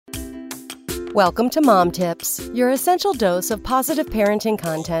Welcome to Mom Tips, your essential dose of positive parenting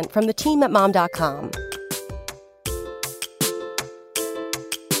content from the team at Mom.com.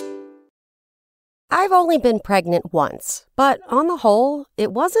 I've only been pregnant once, but on the whole,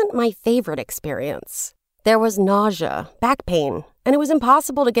 it wasn't my favorite experience. There was nausea, back pain, and it was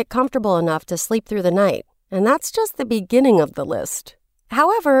impossible to get comfortable enough to sleep through the night. And that's just the beginning of the list.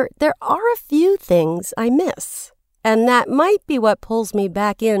 However, there are a few things I miss. And that might be what pulls me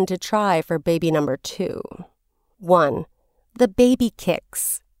back in to try for baby number 2. 1. The baby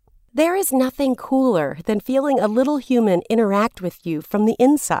kicks. There is nothing cooler than feeling a little human interact with you from the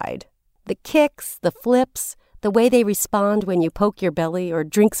inside. The kicks, the flips, the way they respond when you poke your belly or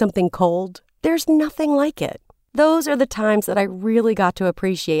drink something cold, there's nothing like it. Those are the times that I really got to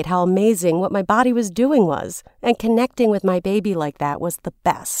appreciate how amazing what my body was doing was, and connecting with my baby like that was the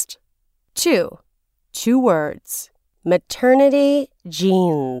best. 2. 2 words. Maternity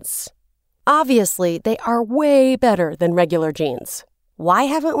jeans. Obviously, they are way better than regular jeans. Why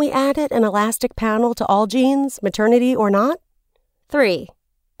haven't we added an elastic panel to all jeans, maternity or not? 3.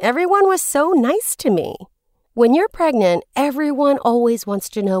 Everyone was so nice to me. When you're pregnant, everyone always wants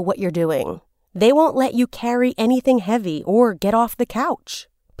to know what you're doing. They won't let you carry anything heavy or get off the couch.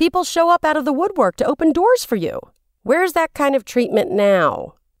 People show up out of the woodwork to open doors for you. Where's that kind of treatment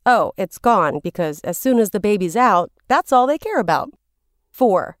now? Oh, it's gone because as soon as the baby's out, that's all they care about.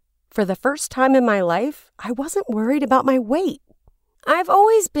 4. For the first time in my life, I wasn't worried about my weight. I've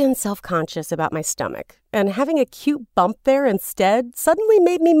always been self-conscious about my stomach, and having a cute bump there instead suddenly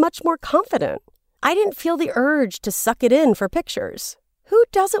made me much more confident. I didn't feel the urge to suck it in for pictures. Who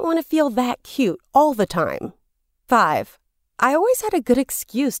doesn't want to feel that cute all the time? 5. I always had a good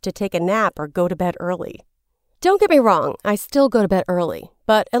excuse to take a nap or go to bed early. Don't get me wrong, I still go to bed early,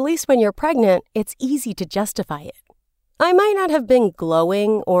 but at least when you're pregnant, it's easy to justify it. I might not have been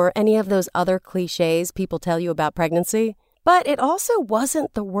glowing or any of those other cliches people tell you about pregnancy, but it also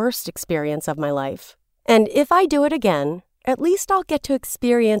wasn't the worst experience of my life. And if I do it again, at least I'll get to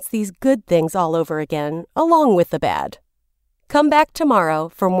experience these good things all over again, along with the bad. Come back tomorrow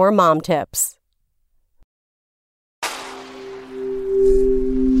for more mom tips.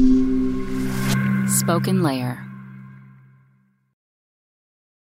 SpokenLayer.